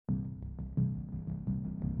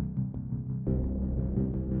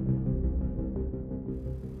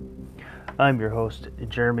I'm your host,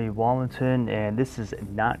 Jeremy Wallington, and this is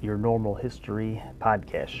Not Your Normal History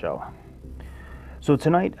podcast show. So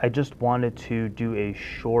tonight, I just wanted to do a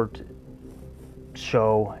short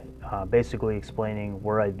show, basically explaining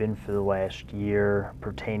where I've been for the last year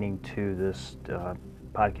pertaining to this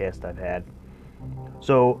podcast I've had.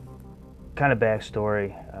 So, kind of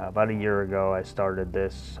backstory, about a year ago, I started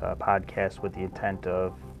this podcast with the intent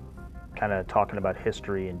of kind of talking about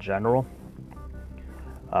history in general.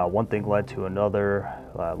 One thing led to another.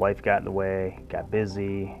 Life got in the way, got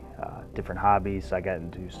busy, different hobbies. I got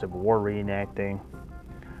into Civil War reenacting,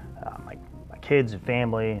 my kids and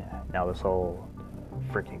family, now this whole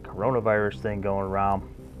freaking coronavirus thing going around.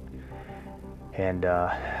 And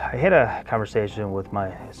I had a conversation with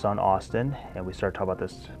my son Austin, and we started talking about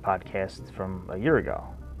this podcast from a year ago.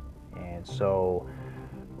 And so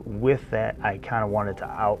with that, I kind of wanted to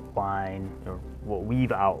outline what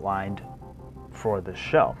we've outlined for the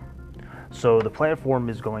show. So the platform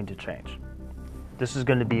is going to change. This is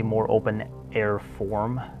going to be a more open air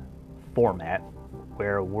format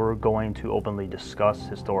where we're going to openly discuss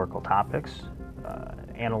historical topics,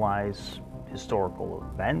 analyze historical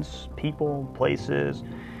events, people, places.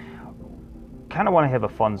 Kind of want to have a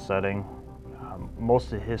fun setting.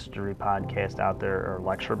 Most of the history podcasts out there are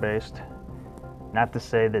lecture based. Not to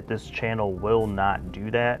say that this channel will not do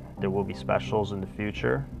that. There will be specials in the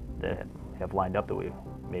future that have lined up that we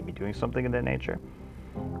may be doing something of that nature.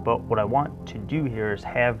 But what I want to do here is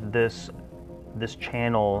have this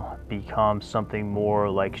channel become something more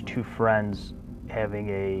like two friends having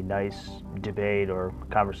a nice debate or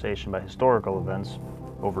conversation about historical events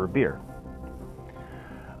over a beer.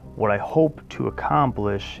 What I hope to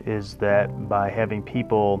accomplish is that by having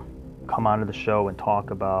people come onto the show and talk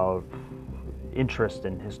about interest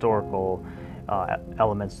in historical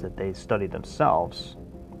elements that they study themselves,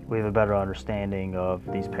 we have a better understanding of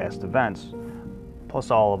these past events,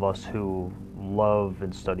 plus all of us who love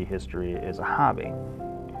and study history as a hobby.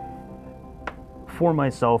 For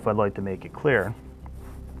myself, I'd like to make it clear,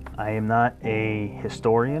 I am not a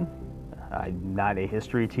historian, I'm not a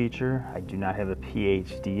history teacher, I do not have a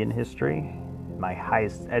PhD in history. My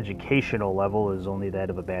highest educational level is only that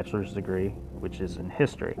of a bachelor's degree, which is in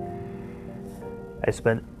history. I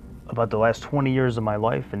spent about the last 20 years of my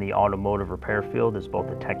life in the automotive repair field as both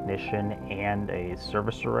a technician and a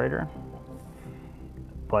service writer.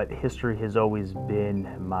 But history has always been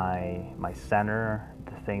my center,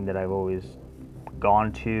 the thing that I've always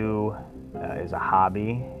gone to as a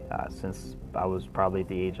hobby since I was probably at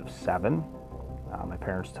the age of 7. My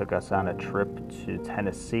parents took us on a trip to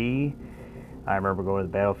Tennessee. I remember going to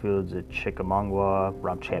the battlefields at Chickamauga,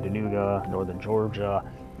 around Chattanooga, northern Georgia.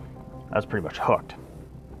 I was pretty much hooked.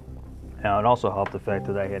 Now, it also helped the fact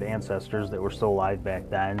that I had ancestors that were still alive back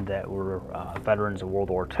then that were veterans of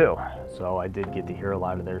World War II. So I did get to hear a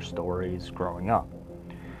lot of their stories growing up.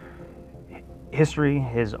 History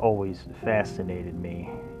has always fascinated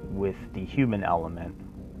me with the human element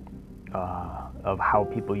of how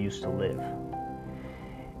people used to live.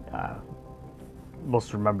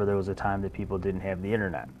 Most remember there was a time that people didn't have the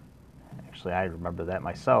internet. Actually, I remember that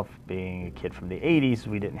myself. Being a kid from the 80s,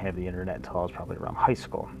 we didn't have the internet until I was probably around high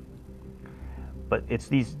school. But it's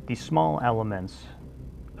these small elements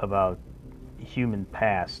about human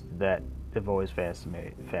past that have always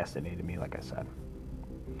fascinated me, like I said.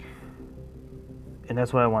 And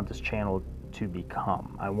that's what I want this channel to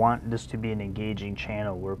become. I want this to be an engaging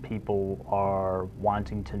channel where people are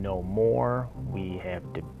wanting to know more. We have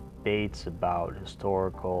debates about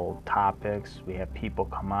historical topics. We have people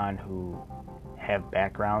come on who have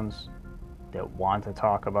backgrounds that want to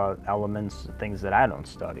talk about elements, things that I don't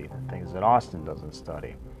study, things that Austin doesn't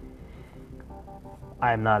study.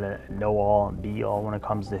 I'm not a know-all and be-all when it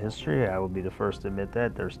comes to history. I will be the first to admit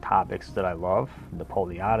that. There's topics that I love,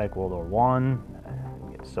 Napoleonic, World War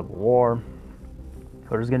I, Civil War. But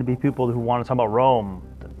there's going to be people who want to talk about Rome,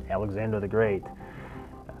 Alexander the Great,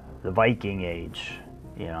 the Viking Age.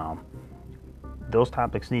 Those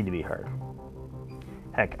topics need to be heard.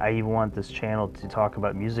 Heck, I even want this channel to talk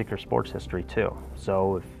about music or sports history too.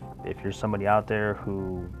 So if you're somebody out there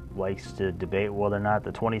who likes to debate whether or not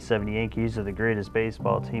the 2070 Yankees are the greatest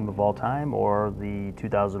baseball team of all time or the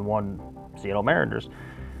 2001 Seattle Mariners,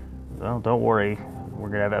 well, don't worry, we're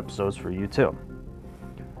going to have episodes for you too.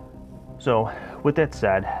 So with that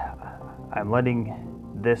said, I'm letting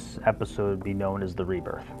this episode be known as The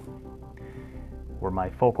Rebirth, where my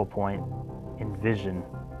focal point and vision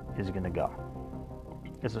is going to go.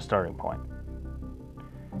 It's a starting point.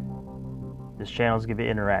 This channel is going to be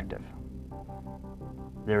interactive.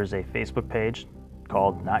 There is a Facebook page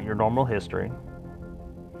called Not Your Normal History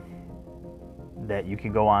that you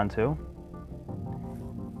can go on to.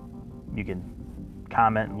 You can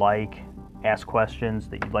comment, like, ask questions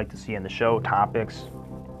that you'd like to see in the show, topics.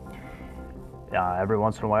 Every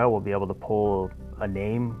once in a while, we'll be able to pull a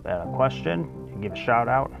name, a question, and give a shout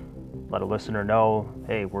out. Let a listener know,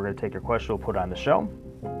 hey, we're going to take your question, we'll put it on the show.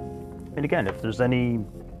 And again, if there's any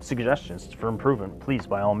suggestions for improvement, please,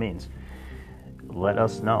 by all means, let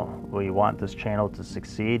us know. We want this channel to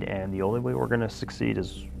succeed, and the only way we're going to succeed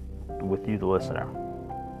is with you, the listener.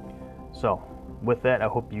 So, with that, I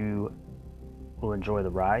hope you will enjoy the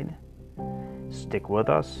ride. Stick with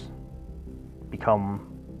us. Become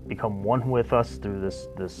one with us through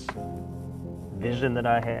this vision that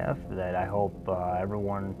I have, that I hope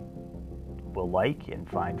everyone will like and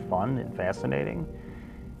find fun and fascinating.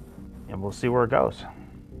 And we'll see where it goes.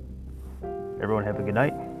 Everyone have a good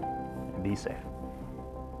night and be safe.